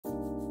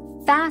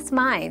Fast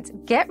minds,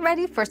 get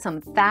ready for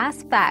some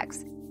fast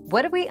facts.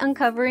 What are we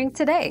uncovering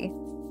today?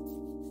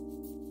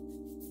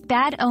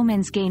 Bad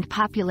Omens gained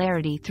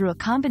popularity through a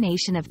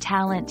combination of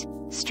talent,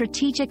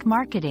 strategic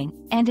marketing,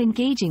 and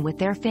engaging with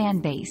their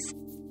fan base.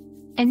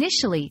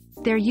 Initially,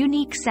 their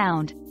unique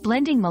sound,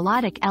 blending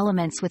melodic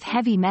elements with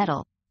heavy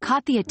metal,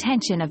 caught the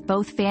attention of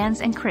both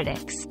fans and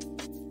critics.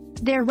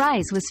 Their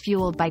rise was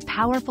fueled by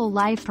powerful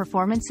live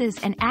performances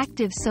and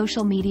active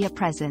social media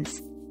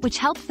presence, which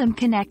helped them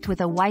connect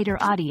with a wider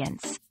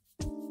audience.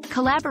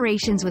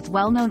 Collaborations with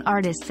well-known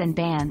artists and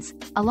bands,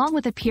 along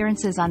with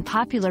appearances on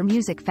popular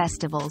music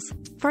festivals,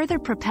 further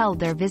propelled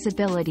their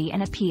visibility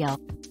and appeal.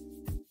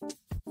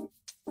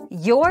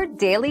 Your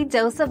daily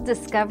dose of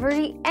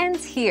discovery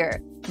ends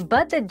here,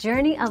 but the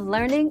journey of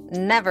learning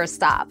never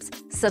stops.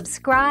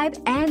 Subscribe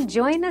and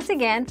join us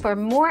again for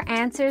more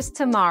answers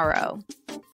tomorrow.